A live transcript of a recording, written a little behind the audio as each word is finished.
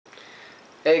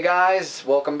Hey guys,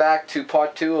 welcome back to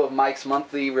part 2 of Mike's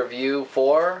monthly review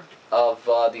 4 of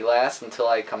The Last Until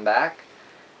I Come Back.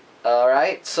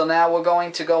 Alright, so now we're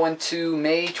going to go into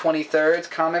May 23rd's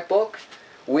comic book,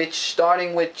 which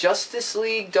starting with Justice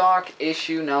League Dark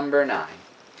issue number 9.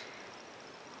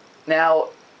 Now,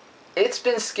 it's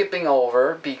been skipping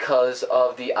over because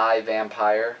of the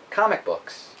iVampire comic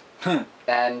books.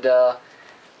 And I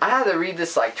had to read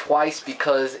this like twice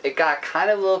because it got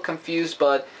kind of a little confused,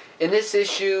 but in this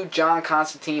issue, John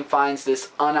Constantine finds this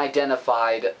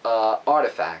unidentified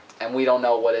artifact, and we don't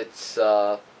know what it's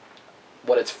for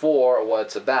or what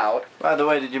it's about. By the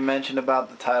way, did you mention about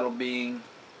the title being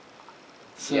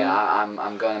soon? Yeah, I'm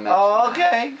going to mention Oh,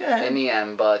 okay. that in the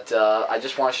end, but I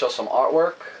just want to show some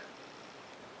artwork.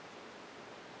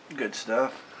 Good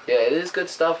stuff. Yeah, it is good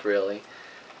stuff, really.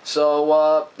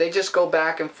 So they just go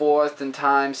back and forth in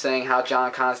time saying how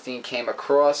John Constantine came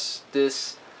across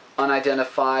this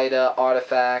unidentified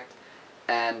artifact,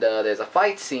 and there's a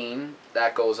fight scene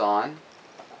that goes on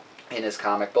in his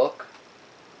comic book.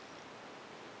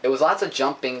 It was lots of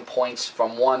jumping points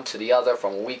from one to the other,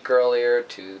 from a week earlier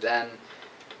to then.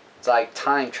 It's like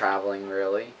time traveling,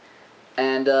 really.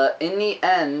 And in the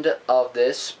end of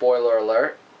this, spoiler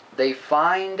alert, they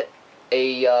find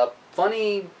a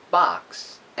funny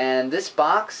box. And this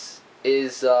box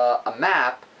is a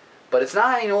map, but it's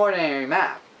not an ordinary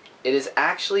map. It is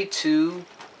actually to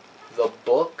the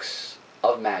books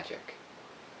of magic.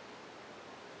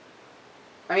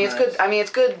 I mean, nice. It's good. I mean,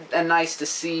 it's good and nice to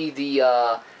see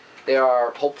the there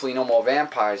are hopefully no more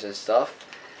vampires and stuff.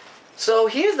 So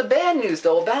here's the bad news,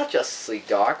 though, about Justice League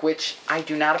Dark, which I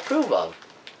do not approve of.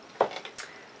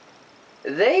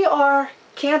 They are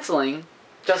canceling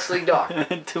Justice League Dark.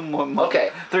 2 more months.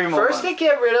 Okay. 3 more First, months. they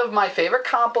get rid of my favorite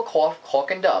comic book, Hawk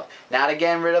and Dove. Now they're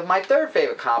getting rid of my third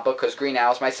favorite comic book, because Green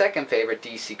Arrow is my second favorite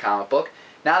DC comic book.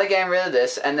 Now they're getting rid of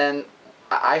this, and then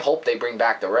I hope they bring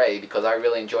back the Ray, because I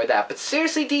really enjoyed that. But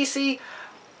seriously, DC,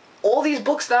 all these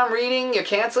books that I'm reading, you're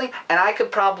canceling, and I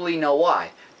could probably know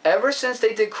why. Ever since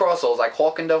they did crossovers, like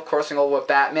Hawk and Dove crossing over with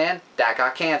Batman, that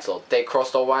got canceled. They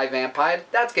crossed over with Vampire,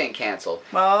 that's getting canceled.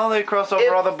 Well, they cross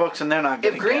over other books and they're not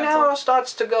getting canceled. If Green canceled. Arrow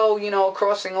starts to go, you know,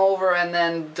 crossing over and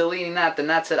then deleting that, then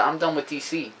that's it. I'm done with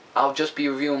DC. I'll just be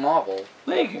reviewing Marvel.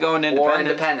 Well, you could go in independent. Or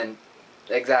independent.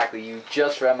 Exactly. You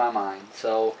just read my mind.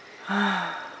 So,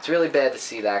 it's really bad to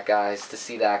see that, guys, to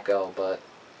see that go. But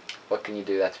what can you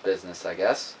do? That's business, I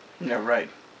guess. Yeah,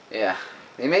 right. Yeah.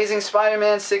 The Amazing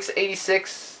Spider-Man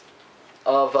 686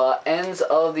 of Ends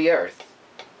of the Earth.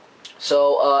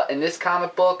 So in this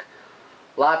comic book,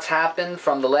 lots happened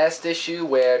from the last issue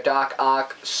where Doc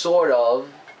Ock sort of,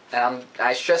 and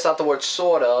I stress out the word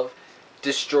sort of,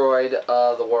 destroyed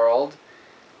the world.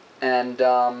 And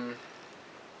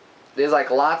there's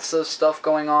like lots of stuff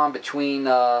going on between,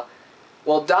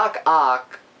 well, Doc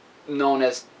Ock, known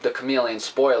as the Chameleon,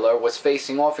 spoiler, was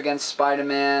facing off against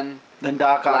Spider-Man. Then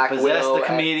Doc Ock possessed the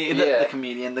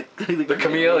comedian, the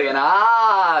chameleon.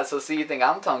 Ah, so see, you think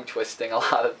I'm tongue twisting a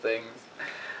lot of things.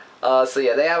 So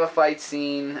yeah, they have a fight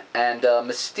scene, and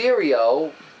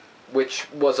Mysterio, which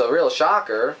was a real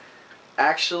shocker,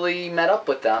 actually met up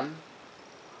with them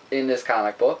in this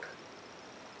comic book.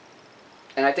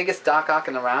 And I think it's Doc Ock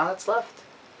and the round that's left.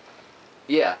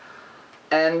 Yeah,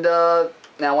 and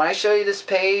now when I show you this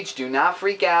page, do not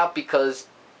freak out, because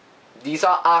these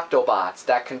are Octobots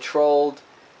that controlled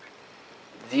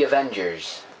the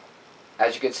Avengers.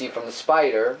 As you can see from the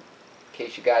spider, in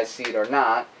case you guys see it or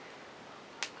not,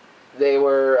 they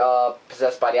were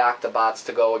possessed by the Octobots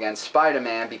to go against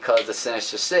Spider-Man because the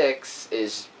Sinister Six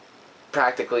is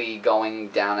practically going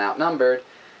down outnumbered.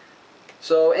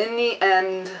 So in the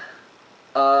end,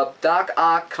 Doc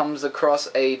Ock comes across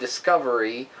a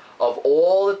discovery of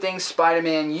all the things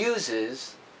Spider-Man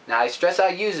uses. Now, I stress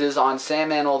out uses on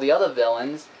Sandman and all the other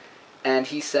villains, and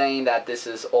he's saying that this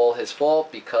is all his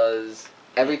fault because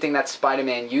everything that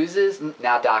Spider-Man uses,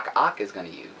 now Doc Ock is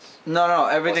going to use. No,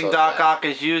 everything Doc Ock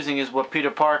is using is what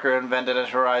Peter Parker invented at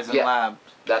Horizon Labs.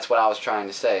 That's what I was trying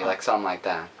to say, like something like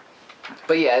that.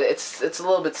 But yeah, it's a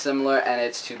little bit similar, and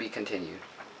it's to be continued,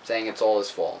 saying it's all his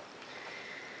fault.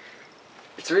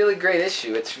 It's a really great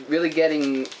issue. It's really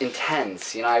getting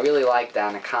intense. You know, I really like that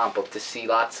in a comic book, to see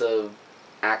lots of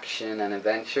action and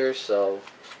adventure, so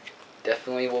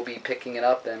definitely we'll be picking it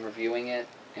up and reviewing it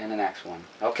in the next one.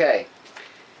 Okay.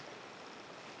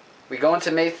 We go into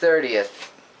May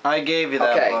 30th. I gave you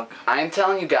that book. I'm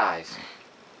telling you guys,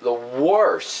 the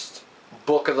worst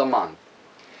book of the month.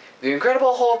 The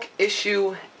Incredible Hulk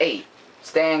issue 8.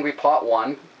 Stay Angry Part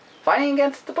 1. Fighting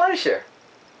against the Punisher.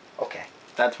 Okay.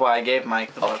 That's why I gave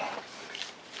Mike the book.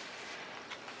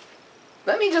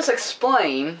 Let me just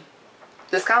explain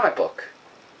this comic book.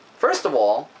 First of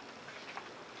all,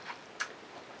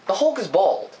 the Hulk is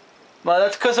bald. Well,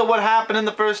 that's because of what happened in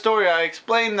the first story. I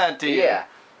explained that to you. Yeah.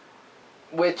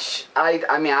 Which,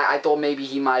 I thought maybe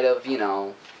he might have,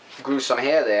 grew some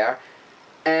hair there.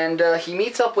 And he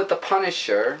meets up with the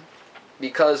Punisher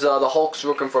because the Hulk's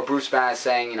looking for Bruce Banner,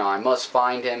 saying, I must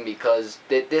find him because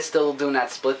they're still doing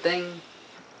that split thing.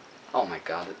 Oh my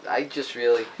god, I just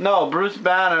really... No, Bruce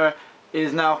Banner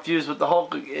is now fused with the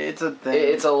Hulk. It's a thing.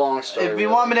 It's a long story. If you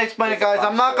want me to explain it, guys,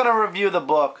 I'm not going to review the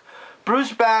book.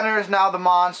 Bruce Banner is now the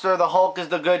monster, the Hulk is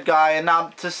the good guy, and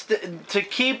now to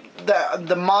keep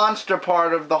the monster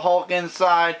part of the Hulk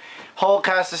inside, Hulk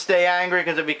has to stay angry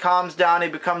because if he calms down, he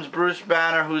becomes Bruce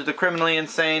Banner, who's the criminally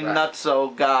insane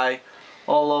nutso guy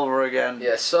all over again.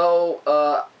 Yeah, so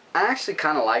I actually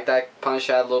kind of like that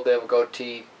Punisher had a little bit of a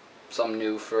goatee, something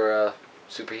new for a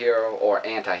superhero or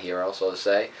anti-hero, so to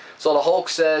say. So the Hulk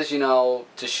says, to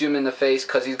shoot him in the face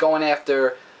because he's going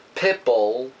after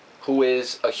Pitbull, who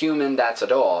is a human that's a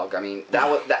dog. I mean,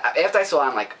 after I saw it,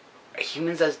 I'm like,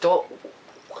 humans as dog?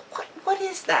 What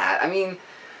is that? I mean,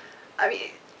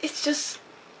 it's just,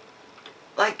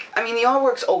 like, the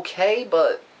artwork's okay,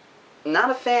 but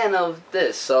not a fan of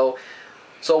this. So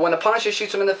when the Punisher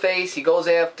shoots him in the face, he goes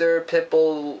after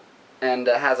Pitbull and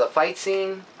has a fight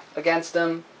scene against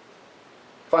him.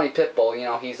 Funny,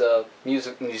 Pitbull, he's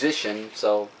a musician,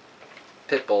 so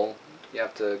Pitbull, you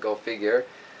have to go figure.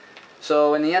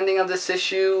 So in the ending of this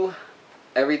issue,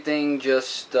 everything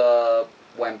just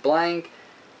went blank,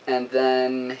 and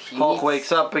then Hulk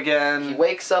wakes up again. He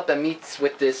wakes up and meets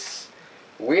with this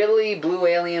weirdly blue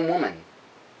alien woman,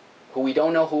 who we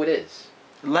don't know who it is.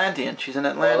 Atlantean. She's an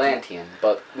Atlantean. Atlantean,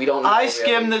 but we don't know. I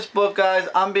skimmed this book, guys.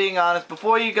 I'm being honest.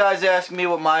 Before you guys ask me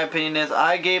what my opinion is,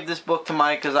 I gave this book to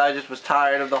Mike because I just was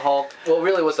tired of the Hulk. Well, it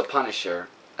really was the Punisher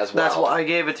as well. That's why I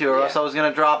gave it to her, or else I was going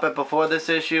to drop it before this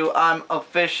issue. I'm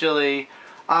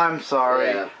sorry.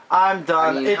 Yeah. I'm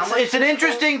done. It's an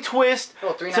interesting twist.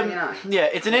 Oh, $3.99. Yeah,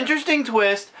 it's an interesting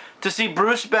twist to see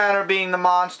Bruce Banner being the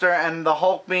monster and the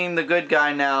Hulk being the good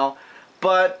guy now,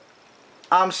 but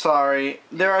I'm sorry.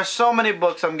 There are so many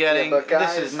books I'm getting. Yeah, but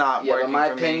guys, this is not working for me. in my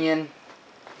opinion,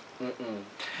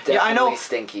 yeah, I know.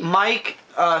 Stinky. Mike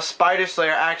Spider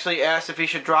Slayer actually asked if he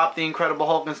should drop the Incredible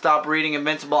Hulk and stop reading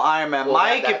Invincible Iron Man. Well,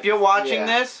 Mike, if you're watching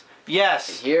this,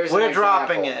 yes, we're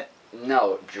dropping it.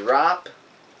 No, drop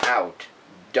out.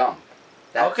 Dump.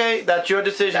 Okay, that's your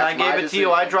decision. I gave it to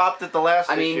you. I dropped it the last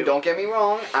issue. I mean, don't get me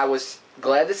wrong. I was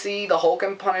glad to see the Hulk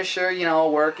and Punisher,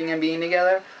 working and being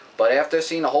together. But after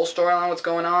seeing the whole storyline, what's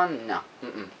going on, no.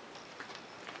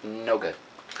 No good.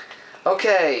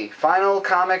 Okay, final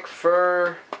comic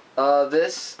for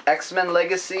this X-Men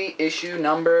Legacy issue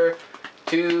number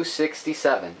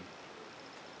 267.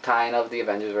 Tying of the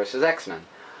Avengers vs. X-Men.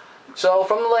 So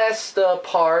from the last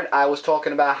part, I was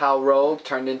talking about how Rogue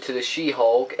turned into the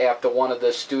She-Hulk after one of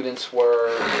the students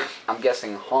were, I'm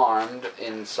guessing, harmed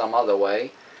in some other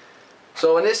way.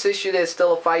 So in this issue, there's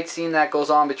still a fight scene that goes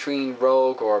on between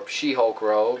Rogue, or She-Hulk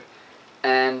Rogue,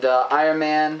 and Iron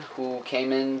Man, who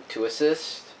came in to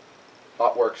assist.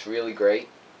 Artwork's really great,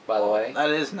 by the way.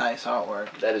 That is nice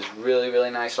artwork. That is really, really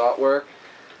nice artwork.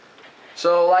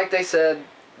 So, like they said,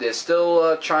 they're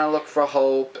still trying to look for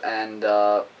hope, and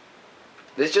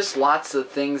there's just lots of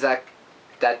things that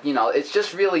it's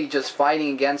just really just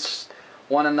fighting against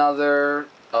one another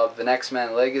of the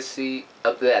X-Men Legacy,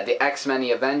 of the X-Men,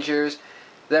 the Avengers.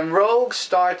 Then Rogue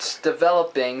starts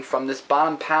developing from this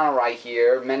bottom panel right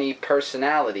here many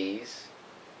personalities.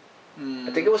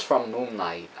 I think it was from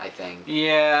Moonlight, I think.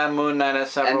 Yeah, Moonlight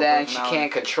has several. And then she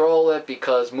can't control it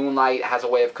because Moonlight has a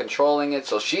way of controlling it,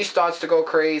 so she starts to go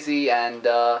crazy, and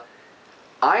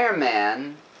Iron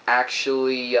Man,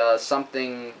 actually,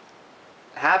 something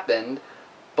happened,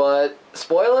 but,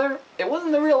 spoiler, it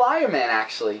wasn't the real Iron Man,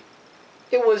 actually.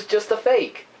 It was just a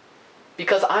fake.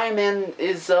 Because Iron Man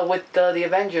is with the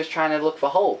Avengers trying to look for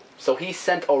hope. So he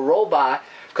sent a robot.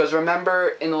 Because remember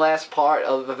in the last part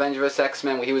of Avengers vs.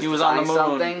 X-Men when he was designing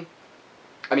something?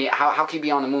 I mean, how can he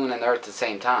be on the moon and Earth at the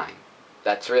same time?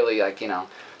 That's really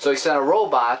So he sent a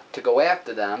robot to go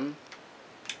after them.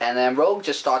 And then Rogue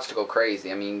just starts to go crazy.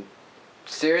 I mean,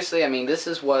 seriously, this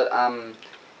is what and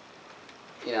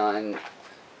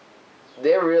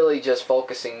they're really just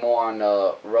focusing more on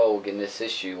Rogue in this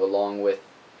issue, along with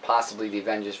possibly the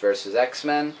Avengers vs.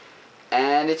 X-Men,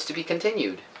 and it's to be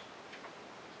continued.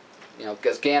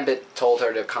 Because Gambit told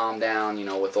her to calm down,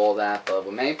 with all that, but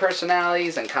with many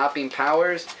personalities and copying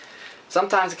powers,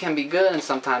 sometimes it can be good and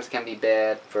sometimes it can be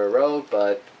bad for Rogue,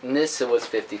 but in this it was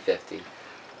 50-50.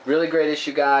 Really great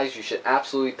issue, guys. You should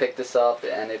absolutely pick this up,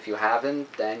 and if you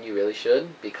haven't, then you really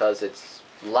should, because it's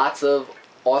lots of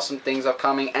awesome things are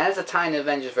coming, and it's a tie to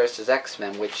Avengers versus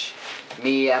X-Men, which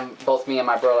both me and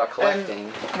my brother are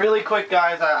collecting. And really quick,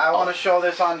 guys, I want to show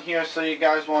this on here so you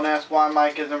guys won't ask why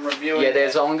Mike isn't reviewing. Yeah,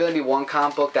 there's only going to be one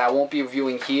comic book that I won't be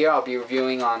reviewing here. I'll be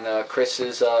reviewing on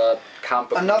Chris's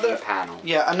comic book review panel.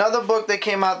 Yeah, another book that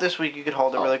came out this week, you could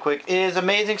hold it really quick, is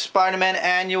Amazing Spider-Man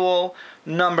Annual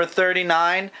number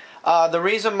 39. The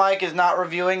reason Mike is not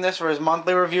reviewing this for his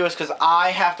monthly review is because I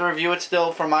have to review it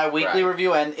still for my weekly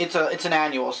review, and it's an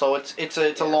annual, so it's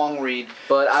a long read.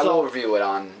 But I will review it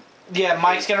on. Yeah,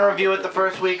 Mike's gonna review it the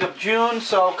first week of June,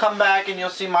 so come back and you'll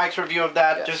see Mike's review of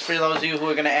that. Yes. Just for those of you who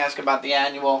are gonna ask about the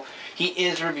annual, he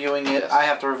is reviewing it. Yes. I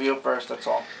have to review it first. That's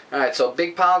all. All right, so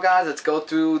big pile, guys. Let's go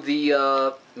through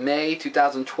the May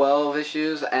 2012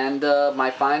 issues and my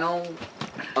final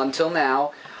until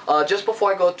now. Just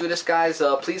before I go through this, guys,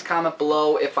 please comment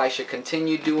below if I should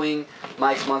continue doing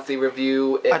Mike's monthly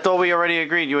review. I thought we already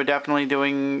agreed you were definitely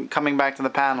coming back to the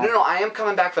panel. No, I am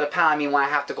coming back for the panel. I mean, when I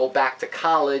have to go back to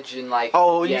college and like.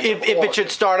 Oh, if it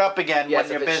should start up again when you're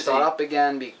busy. Yes, if it should start up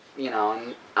again,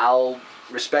 and I'll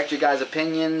respect your guys'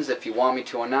 opinions if you want me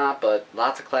to or not. But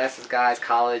lots of classes, guys,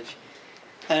 college.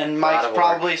 And Mike's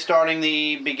probably starting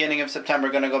the beginning of September,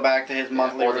 going to go back to his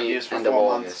monthly reviews for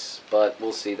 4 months. But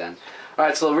we'll see then.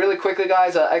 Alright, so really quickly,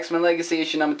 guys, X-Men Legacy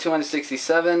issue number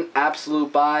 267,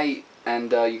 absolute buy,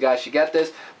 and you guys should get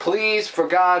this. Please, for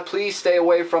God, please stay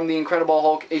away from the Incredible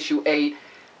Hulk issue 8.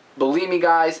 Believe me,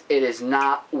 guys, it is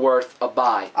not worth a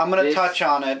buy. I'm going to touch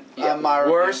on it on my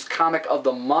review. Worst comic of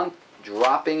the month,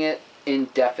 dropping it,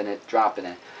 indefinite, dropping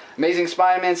it. Amazing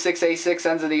Spider-Man 686,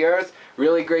 Ends of the Earth,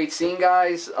 really great scene,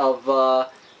 guys, of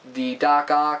the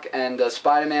Doc Ock and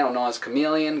Spider-Man, or known as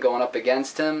Chameleon, going up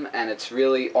against him, and it's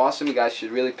really awesome. You guys should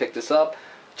really pick this up.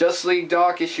 Justice League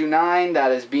Dark issue 9,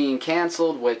 that is being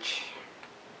canceled, which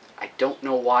I don't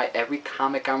know why every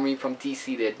comic I'm reading from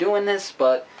DC they're doing this,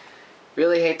 but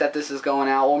really hate that this is going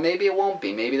out. Or maybe it won't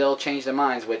be. Maybe they'll change their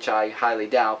minds, which I highly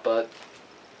doubt, but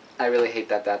I really hate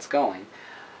that that's going.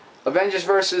 Avengers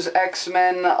vs.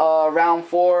 X-Men, round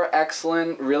 4,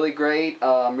 excellent, really great.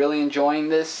 I'm really enjoying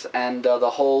this, and the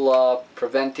whole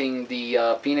preventing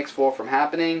the Phoenix War from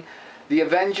happening. The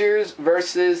Avengers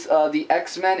vs. The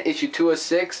X-Men, issue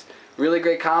 206, really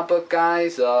great comic book,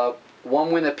 guys.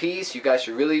 1 win apiece. You guys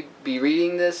should really be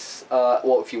reading this.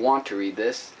 Well, if you want to read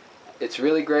this, it's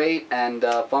really great, and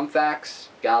fun facts,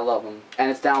 gotta love them. And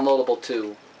it's downloadable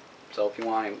too, so if you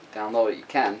want to download it, you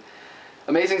can.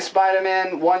 Amazing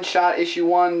Spider-Man, one-shot, issue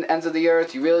 1, Ends of the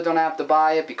Earth. You really don't have to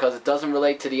buy it because it doesn't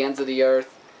relate to the Ends of the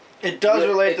Earth. It does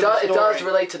relate to the story. It does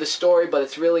relate to the story, but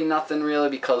it's really nothing really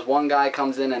because one guy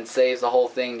comes in and saves the whole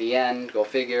thing, the end, go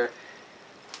figure.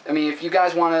 I mean, if you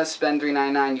guys want to spend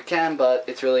 $3.99, you can, but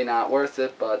it's really not worth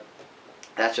it, but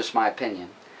that's just my opinion.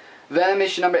 Venom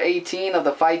issue number 18 of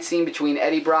the fight scene between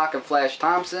Eddie Brock and Flash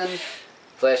Thompson.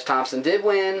 Flash Thompson did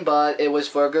win, but it was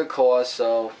for a good cause,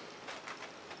 so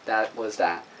that was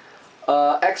that.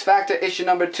 X Factor issue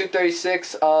number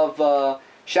 236 of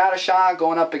Shatterstar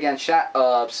going up against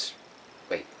Scattershot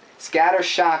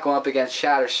going up against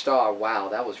Shatterstar. Wow,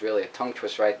 that was really a tongue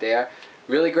twist right there.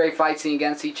 Really great fight scene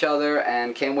against each other,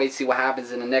 and can't wait to see what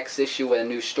happens in the next issue with a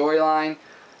new storyline.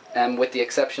 And with the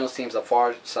exceptional teams of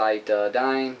Farsight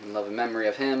dying, in love and memory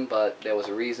of him, but there was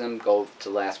a reason. Go to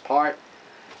the last part.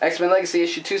 X-Men Legacy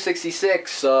issue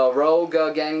 266, Rogue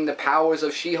getting the powers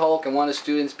of She-Hulk and one of the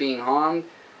students being harmed.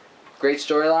 Great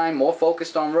storyline, more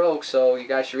focused on Rogue, so you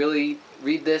guys should really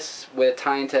read this with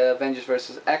tying to Avengers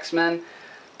vs. X-Men.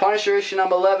 Punisher issue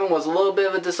number 11 was a little bit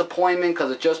of a disappointment because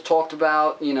it just talked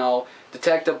about, you know,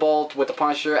 Detective Bolt with the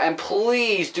Punisher. And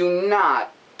please do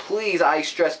not, please, I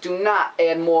stress, do not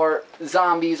add more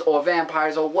zombies or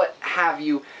vampires or what have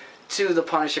you to the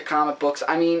Punisher comic books.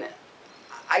 I mean,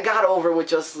 I got over with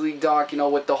Justice League Dark, you know,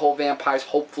 with the whole vampires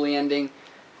hopefully ending.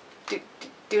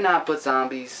 Do not put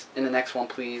zombies in the next one,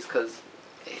 please, because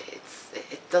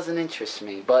it doesn't interest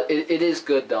me. But it is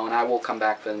good, though, and I will come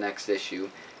back for the next issue,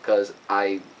 because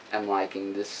I am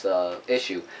liking this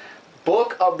issue.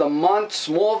 Book of the Month,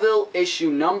 Smallville,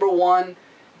 issue number 1.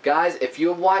 Guys, if you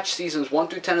have watched seasons 1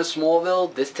 through 10 of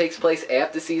Smallville, this takes place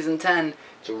after season 10.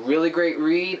 It's a really great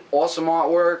read, awesome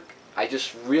artwork. I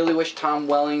just really wish Tom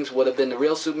Wellings would have been the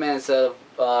real Superman instead of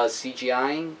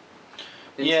CGIing.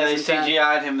 Yeah, they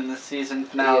CGI'd him in the season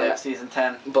finale of season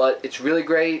 10. But it's really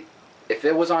great. If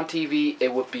it was on TV,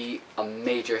 it would be a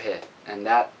major hit. And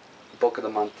that Book of the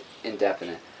Month,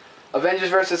 indefinite. Avengers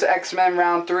vs. X-Men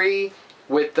round 3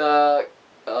 with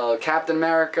Captain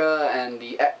America and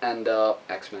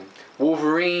X-Men.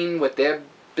 Wolverine with their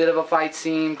bit of a fight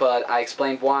scene, but I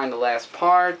explained why in the last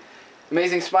part.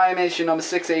 Amazing Spider-Man issue number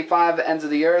 685, Ends of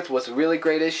the Earth, was a really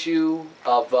great issue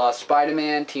of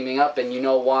Spider-Man teaming up, and you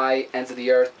know why Ends of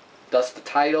the Earth, thus the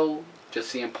title. Just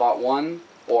see in part 1,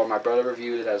 or my brother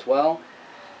reviewed it as well.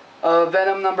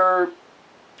 Venom number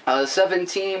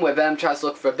 17, where Venom tries to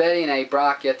look for Betty, and Eddie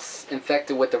Brock gets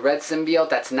infected with the red symbiote.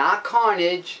 That's not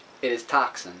Carnage, it is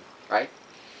Toxin, right?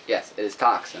 Yes, it is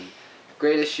Toxin.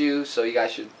 Great issue, so you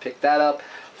guys should pick that up.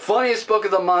 Funniest book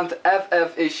of the month,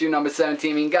 FF issue number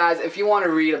 17. I mean, guys, if you want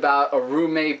to read about a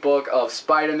roommate book of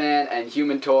Spider-Man and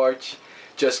Human Torch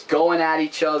just going at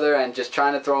each other and just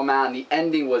trying to throw them out, and the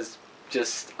ending was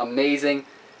just amazing,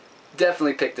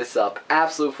 definitely pick this up.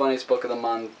 Absolute funniest book of the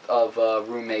month of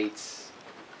roommates,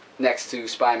 next to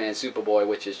Spider-Man and Superboy,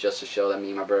 which is just a show that me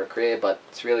and my brother created, but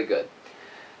it's really good.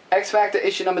 X Factor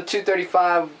issue number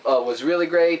 235 was really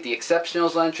great. The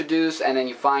Exceptionals are introduced, and then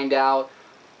you find out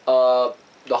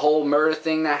the whole murder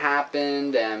thing that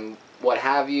happened and what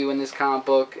have you in this comic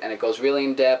book, and it goes really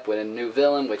in depth with a new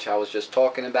villain, which I was just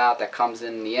talking about, that comes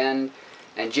in the end,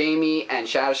 and Jamie and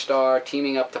Shatterstar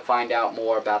teaming up to find out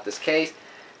more about this case.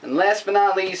 And last but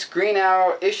not least, Green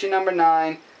Arrow issue number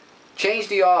 9. Changed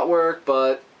the artwork,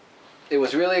 but it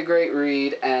was really a great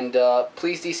read, and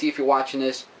please DC, if you're watching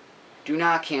this, do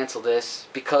not cancel this,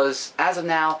 because as of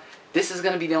now, this is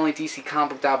going to be the only DC comic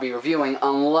book that I'll be reviewing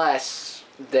unless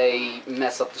they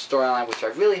mess up the storyline, which I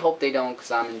really hope they don't, because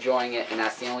I'm enjoying it, and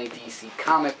that's the only DC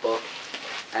comic book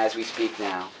as we speak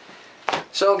now.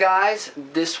 So guys,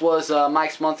 this was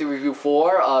Mike's Monthly Review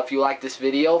 4. If you like this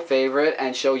video, favorite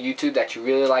and show YouTube that you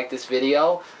really like this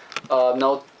video.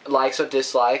 No likes or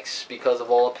dislikes because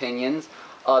of all opinions.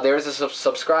 There is a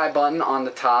subscribe button on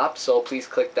the top, so please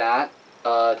click that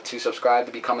to subscribe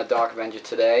to become a Dark Avenger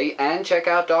today. And check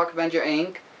out Dark Avenger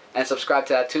Inc. and subscribe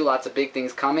to that too. Lots of big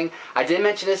things coming. I did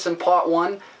mention this in part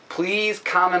 1. Please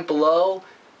comment below.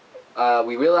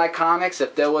 We really like comics.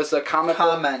 If there was a comic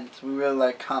book, we really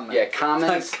like comments. Yeah,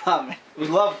 comments. Comment. We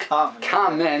love comments.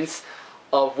 Comments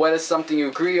of whether something you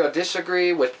agree or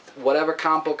disagree with whatever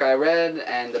comic book I read,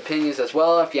 and opinions as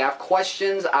well. If you have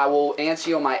questions, I will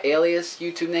answer you on my alias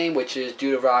YouTube name, which is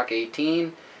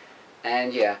DudeRock18.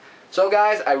 And yeah. So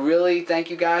guys, I really thank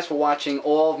you guys for watching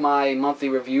all of my monthly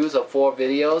reviews of 4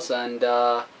 videos, and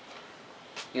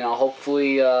you know,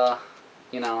 hopefully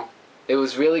you know, it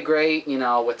was really great, you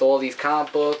know, with all these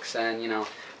comic books, and you know,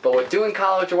 but with doing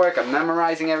college work, I'm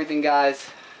memorizing everything, guys.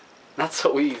 Not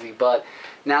so easy, but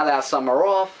now that summer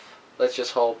off, let's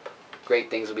just hope great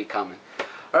things will be coming.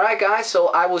 Alright guys, so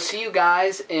I will see you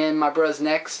guys in my brother's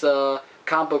next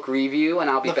comic book review, and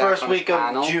I'll be back on this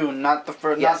channel. The first week of June, not the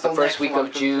first. Yes, the first week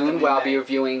of June, where I'll be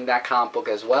reviewing that comic book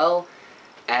as well.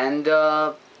 And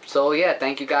so yeah,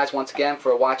 thank you guys once again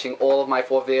for watching all of my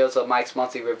 4 videos of Mike's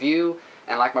Monthly Review.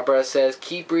 And like my brother says,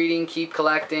 keep reading, keep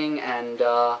collecting, and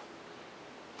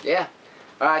yeah.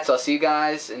 Alright, so I'll see you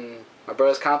guys in my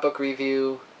brother's comic book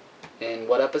review in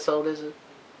what episode is it?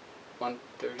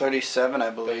 37, I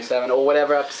believe. 37, or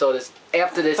whatever episode is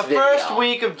after this video. The first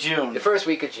week of June. The first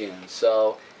week of June.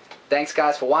 So, thanks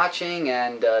guys for watching,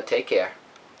 and take care.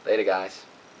 Later guys.